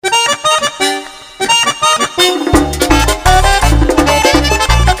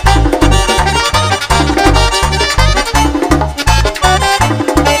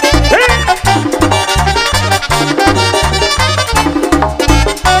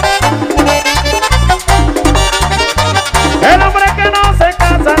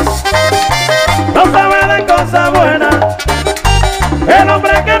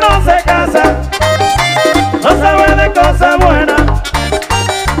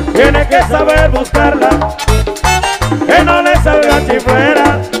Tiene que saber buscarla, que no le salga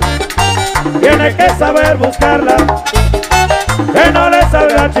chiflera. Tiene que saber buscarla, que no le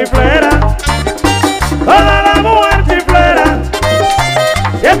salga chiflera. Toda la mujer chiflera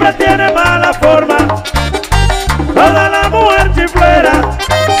siempre tiene mala forma. Toda la mujer chiflera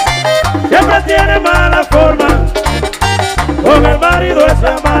siempre tiene mala forma. Con el marido es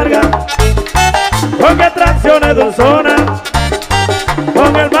amarga, con que tracción es dulzona.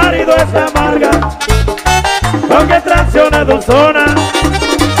 Con el marido es amarga, con que tracción es dulzona.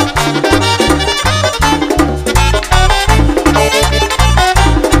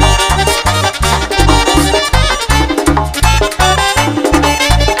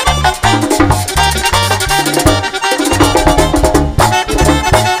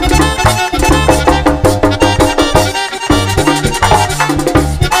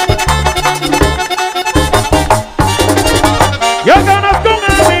 Yo conozco un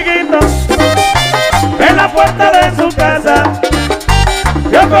amiguito en la puerta de su casa.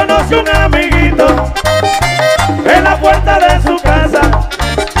 Yo conozco un amiguito en la puerta de su casa.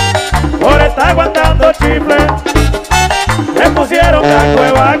 Por estar aguantando chifle le pusieron casco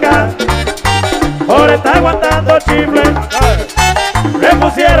de vaca. Por estar aguantando chifle le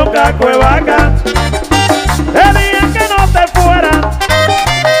pusieron casco de vaca. Te dije que no te fuera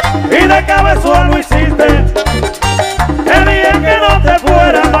y de cabezón lo hiciste. Te dije que no te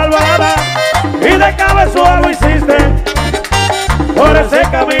fuera, malvada, y de cabezón lo hiciste. Por ese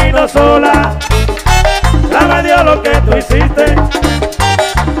camino sola, sabe Dios lo que tú hiciste.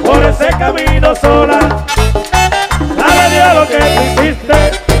 Por ese camino sola, sabe Dios lo que tú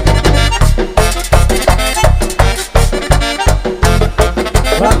hiciste.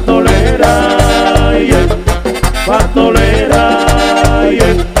 Bandolera, yeah. Bandolera,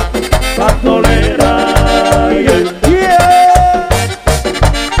 yeah. Bandolera, yeah.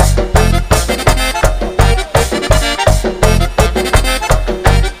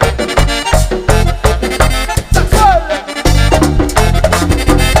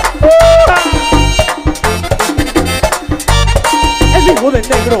 Del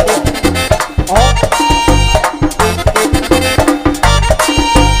negro.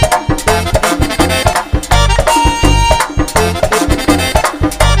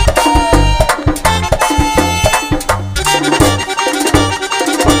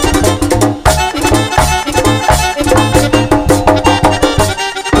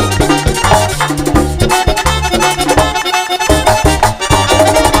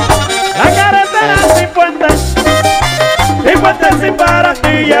 La carretera sin puentes, sin puentes, sin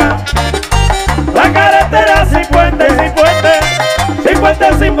barandilla. La carretera sin puentes, sin puentes, sin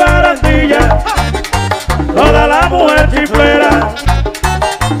puentes, sin barandilla. Toda la mujer chiflera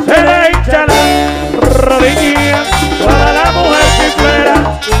se le hincha la rodilla. Toda la mujer chiflera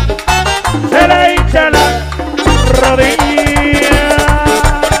se le hincha la rodilla.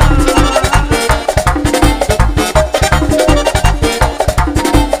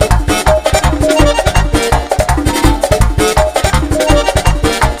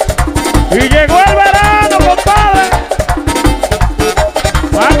 Y llegó el verano, compadre,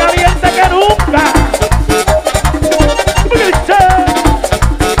 más caliente que nunca.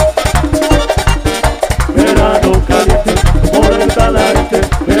 Verano caliente, como le gusta a la gente.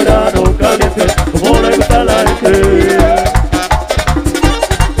 Verano caliente, como le gusta a la gente.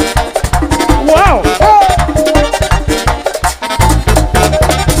 ¡Wow!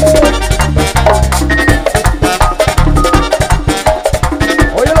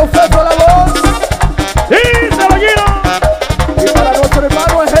 Oye, los fetos a la voz. ¡Sí, Cebollino! Y para nuestro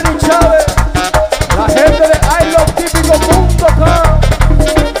hermano Henry Chávez, la gente de ilovetipico.com,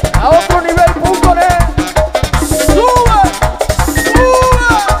 a otro nivel.net. ¡Sube! ¡Sube!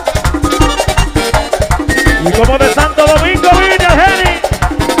 Y como de Santo Domingo vine, Jenny,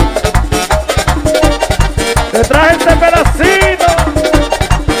 te traje este pedacito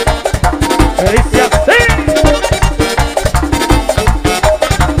que dice así.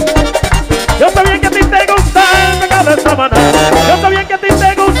 Yo sabía que a ti te gusta el pecado de Samaná. Yo sabía que a ti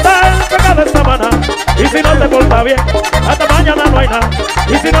te gusta el pecado de Samaná. Y si no te porta bien, hasta mañana no hay nada.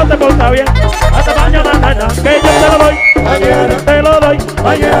 Y si no te porta bien, hasta mañana no hay nada. Que yo te lo doy, mañana te lo doy,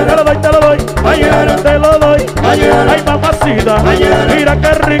 mañana te lo doy, te lo doy, mañana te lo doy, mañana. Ay, mamacita, mañana, mira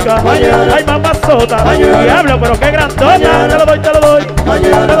qué rica, mañana. Ay, mamazota, mañana. Diablo, pero qué grandona. Te lo doy, te lo doy,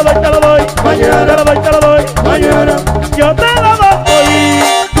 mañana te lo doy, te lo doy, mañana te lo doy, te lo doy, mañana. Yo te lo doy.